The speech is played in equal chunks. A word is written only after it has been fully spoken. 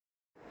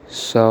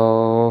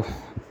So,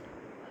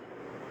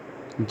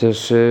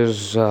 this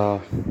is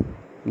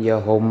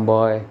your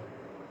homeboy.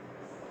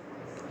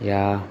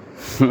 Yeah.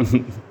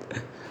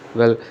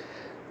 Well,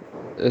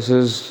 this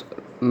is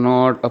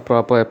not a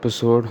proper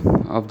episode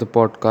of the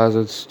podcast,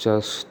 it's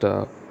just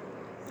an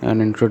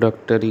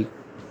introductory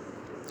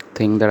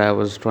thing that I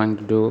was trying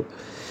to do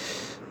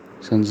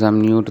since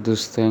I'm new to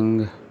this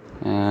thing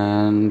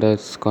and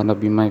it's gonna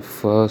be my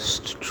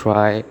first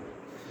try.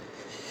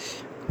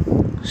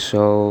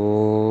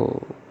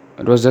 So,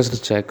 it was just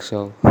a check,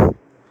 so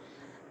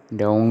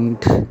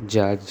don't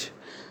judge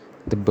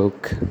the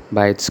book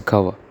by its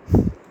cover.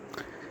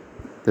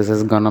 This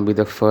is gonna be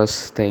the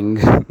first thing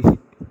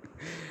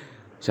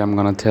which I'm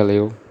gonna tell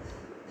you.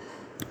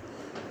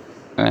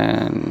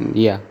 And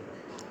yeah,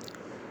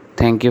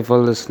 thank you for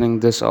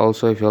listening this.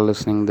 Also, if you're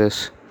listening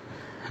this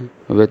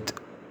with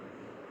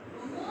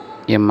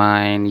your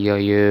mind, your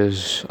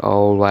ears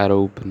all wide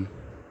open.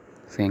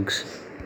 Thanks.